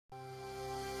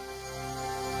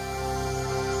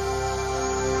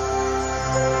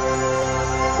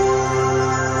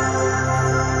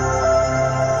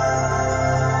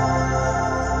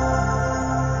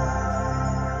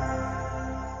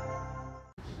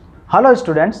Hello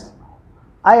students,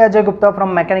 I Ajay Gupta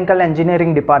from Mechanical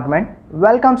Engineering Department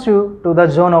welcomes you to the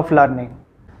Zone of Learning.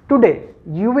 Today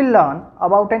you will learn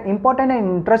about an important and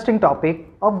interesting topic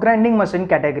of grinding machine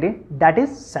category, that is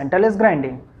centerless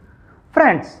grinding.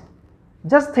 Friends,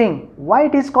 just think why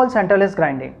it is called centerless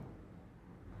grinding.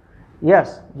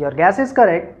 Yes, your guess is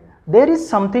correct. There is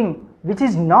something which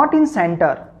is not in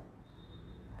center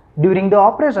during the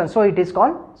operation, so it is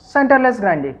called centerless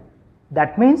grinding.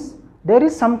 That means there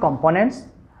is some components.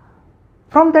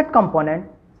 From that component,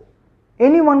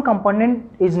 any one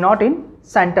component is not in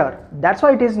center. That's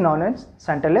why it is known as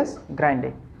centerless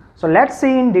grinding. So let's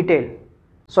see in detail.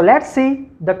 So let's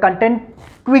see the content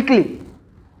quickly.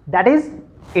 That is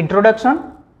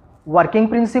introduction, working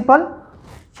principle,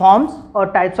 forms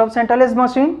or types of centerless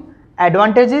machine,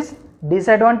 advantages,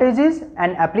 disadvantages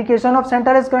and application of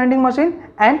centerless grinding machine,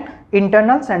 and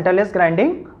internal centerless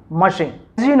grinding machine.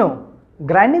 As you know,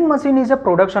 grinding machine is a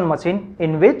production machine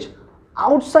in which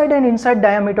outside and inside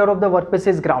diameter of the workpiece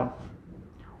is ground,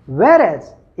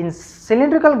 whereas in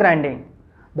cylindrical grinding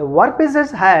the workpiece is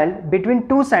held between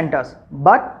two centers,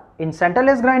 but in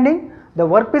centerless grinding the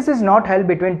workpiece is not held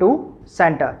between two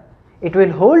centers. It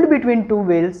will hold between two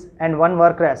wheels and one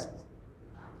work rest.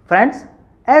 Friends,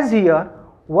 as here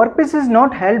workpiece is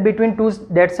not held between two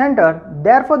dead center,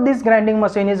 therefore this grinding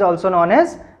machine is also known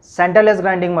as centerless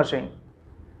grinding machine.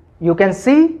 You can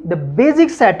see the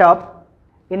basic setup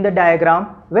in the diagram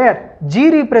where G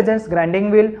represents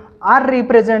grinding wheel, R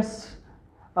represents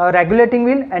regulating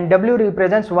wheel and W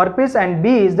represents workpiece and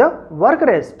B is the work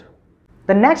rest.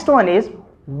 The next one is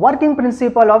working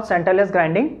principle of centerless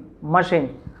grinding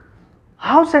machine.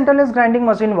 How centerless grinding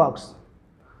machine works?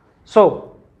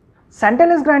 So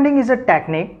centerless grinding is a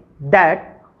technique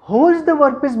that holds the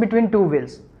workpiece between two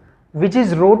wheels which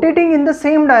is rotating in the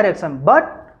same direction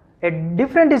but at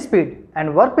different speed, and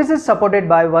workpiece is supported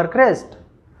by work rest.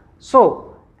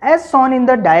 So as shown in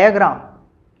the diagram,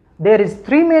 there is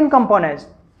three main components,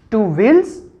 two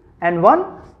wheels and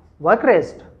one work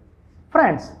rest.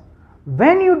 Friends,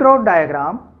 when you draw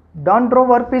diagram, don't draw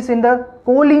workpiece in the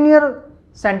collinear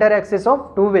center axis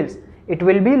of two wheels. It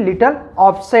will be little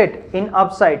offset in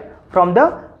upside from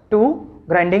the two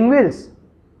grinding wheels.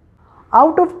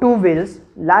 Out of two wheels,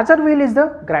 larger wheel is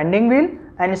the grinding wheel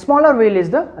and smaller wheel is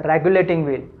the regulating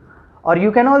wheel, or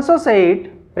you can also say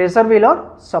it pressure wheel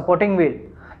or supporting wheel.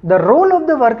 The role of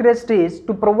the work rest is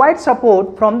to provide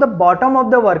support from the bottom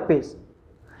of the workpiece.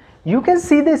 You can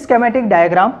see the schematic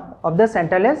diagram of the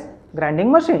centerless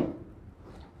grinding machine.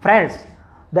 Friends,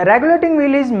 the regulating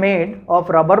wheel is made of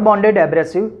rubber bonded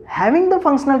abrasive having the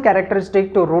functional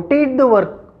characteristic to rotate the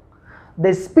work.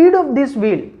 The speed of this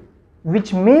wheel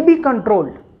which may be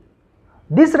controlled.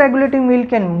 This regulating wheel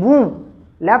can move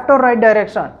left or right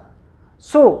direction,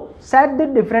 so set the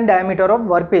different diameter of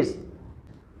workpiece.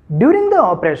 During the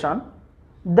operation,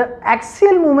 the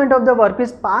axial movement of the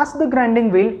workpiece past the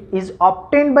grinding wheel is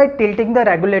obtained by tilting the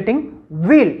regulating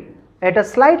wheel at a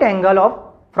slight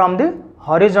angle from the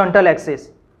horizontal axis.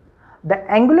 The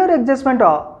angular adjustment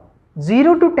of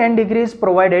 0 to 10 degrees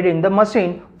provided in the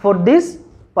machine for this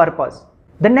purpose.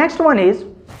 The next one is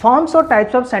forms or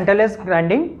types of centerless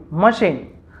grinding machine.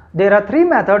 There are three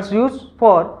methods used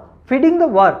for feeding the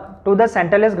work to the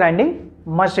centerless grinding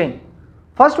machine.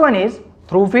 First one is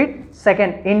through feed,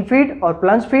 second in feed or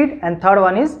plunge feed, and third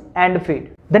one is end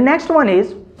feed. The next one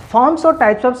is forms or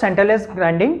types of centerless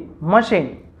grinding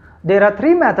machine. There are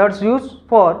three methods used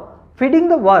for feeding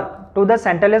the work to the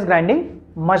centerless grinding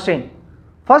machine.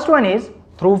 First one is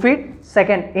through feed,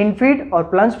 second in feed or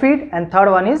plunge feed, and third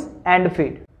one is end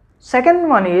feed. Second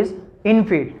one is in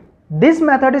feed. This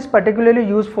method is particularly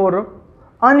used for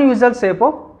unusual shape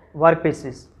of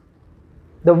workpieces.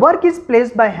 The work is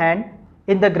placed by hand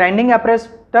in the grinding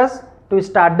apparatus to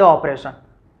start the operation.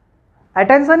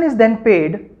 Attention is then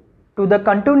paid to the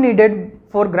contour needed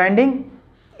for grinding,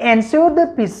 ensure the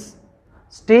piece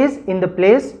stays in the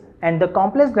place and the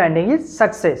complex grinding is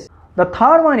success. The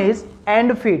third one is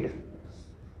end feed.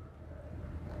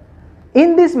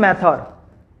 In this method,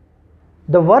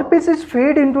 the workpiece is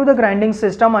fed into the grinding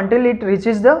system until it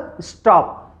reaches the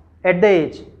stop at the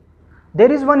edge.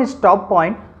 There is one stop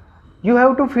point. You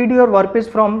have to feed your workpiece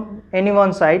from any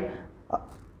one side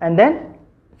and then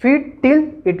feed till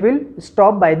it will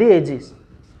stop by the edges.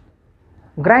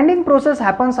 Grinding process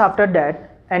happens after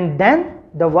that, and then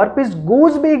the workpiece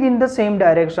goes back in the same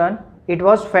direction it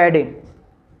was fed in.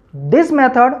 This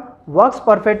method works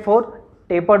perfect for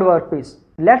tapered workpiece.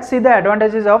 Let's see the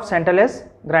advantages of centerless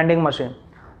grinding machine.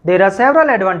 There are several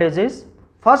advantages.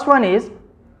 First one is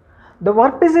the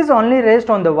workpiece is only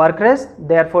rest on the work rest,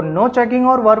 therefore no checking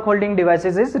or work holding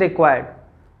devices is required.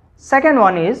 Second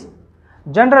one is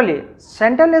Generally,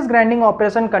 centerless grinding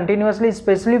operation continuously,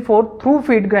 especially for through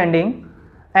feed grinding,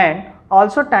 and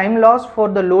also time loss for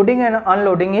the loading and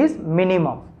unloading is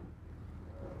minimum.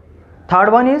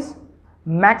 Third one is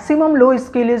maximum low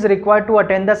skill is required to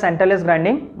attend the centerless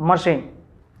grinding machine.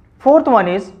 Fourth one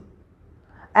is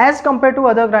as compared to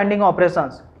other grinding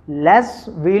operations, less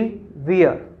wheel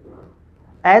wear.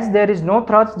 As there is no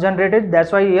thrust generated,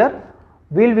 that's why here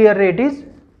wheel wear rate is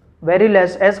very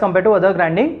less as compared to other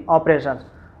grinding operations.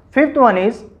 Fifth one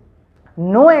is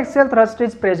no axial thrust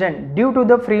is present due to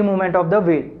the free movement of the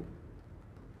wheel.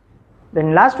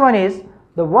 Then last one is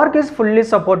the work is fully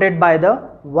supported by the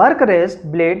work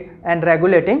rest blade and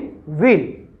regulating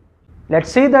wheel.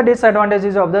 Let's see the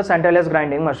disadvantages of the centerless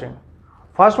grinding machine.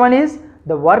 First one is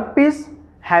the workpiece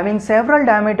having several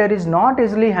diameter is not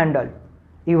easily handled.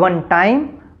 Even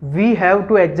time we have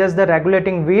to adjust the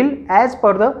regulating wheel as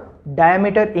per the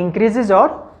diameter increases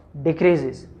or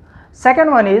decreases.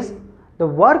 Second one is the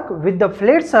work with the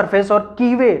flat surface or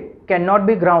keyway cannot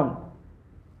be ground.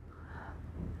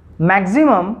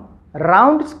 Maximum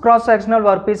round cross-sectional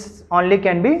workpiece only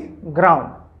can be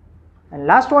ground. And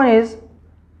last one is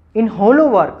in hollow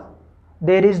work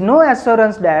there is no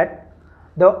assurance that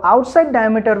the outside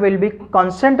diameter will be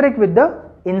concentric with the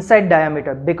inside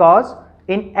diameter, because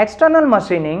in external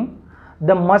machining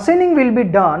the machining will be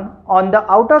done on the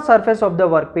outer surface of the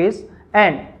workpiece,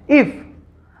 and if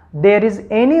there is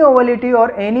any ovality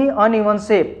or any uneven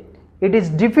shape, it is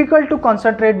difficult to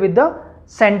concentrate with the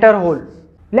center hole.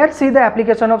 Let's see the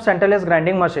application of centerless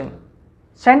grinding machine.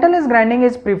 Centerless grinding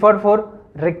is preferred for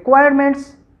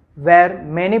requirements where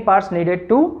many parts needed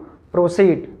to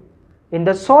proceed in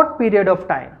the short period of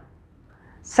time.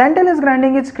 Centerless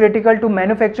grinding is critical to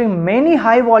manufacturing many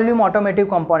high volume automotive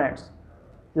components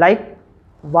like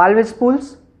valve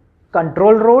spools,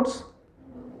 control rods,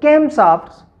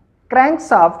 camshafts,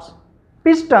 crankshafts,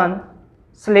 piston,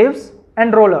 sleeves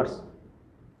and rollers.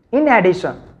 In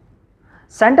addition,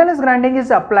 centerless grinding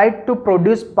is applied to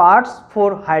produce parts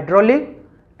for hydraulic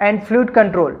and fluid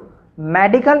control,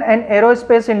 medical and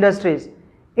aerospace industries.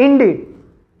 Indeed,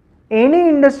 any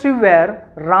industry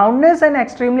where roundness and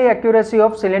extremely accuracy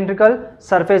of cylindrical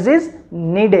surface is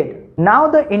needed. Now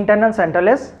the internal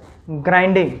centerless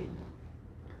grinding.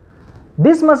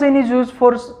 This machine is used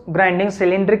for grinding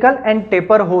cylindrical and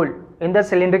taper hole in the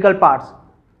cylindrical parts,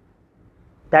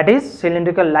 that is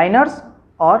cylindrical liners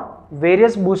or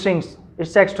various bushings,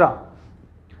 etc.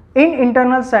 In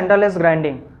internal centerless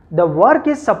grinding, the work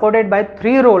is supported by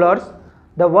 3 rollers.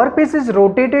 The workpiece is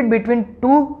rotated between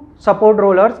 2 support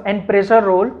rollers and pressure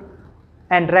roll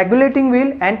and regulating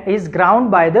wheel and is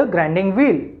ground by the grinding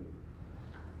wheel.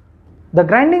 The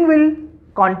grinding wheel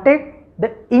contact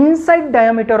the inside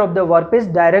diameter of the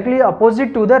workpiece directly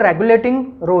opposite to the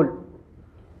regulating roll,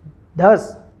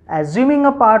 thus assuming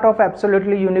a part of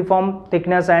absolutely uniform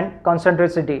thickness and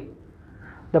concentricity.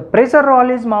 The pressure roll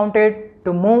is mounted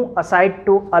to move aside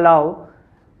to allow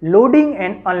loading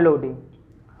and unloading.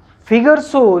 Figure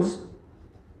shows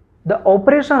the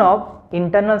operation of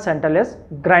internal centerless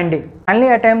grinding.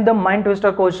 Finally, attempt the mind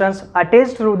twister questions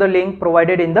attached through the link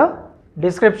provided in the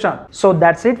description. So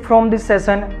that's it from this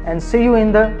session, and see you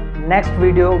in the next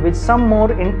video with some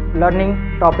more in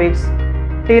learning topics.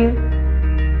 Till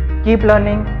keep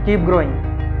learning, keep growing.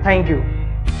 Thank you.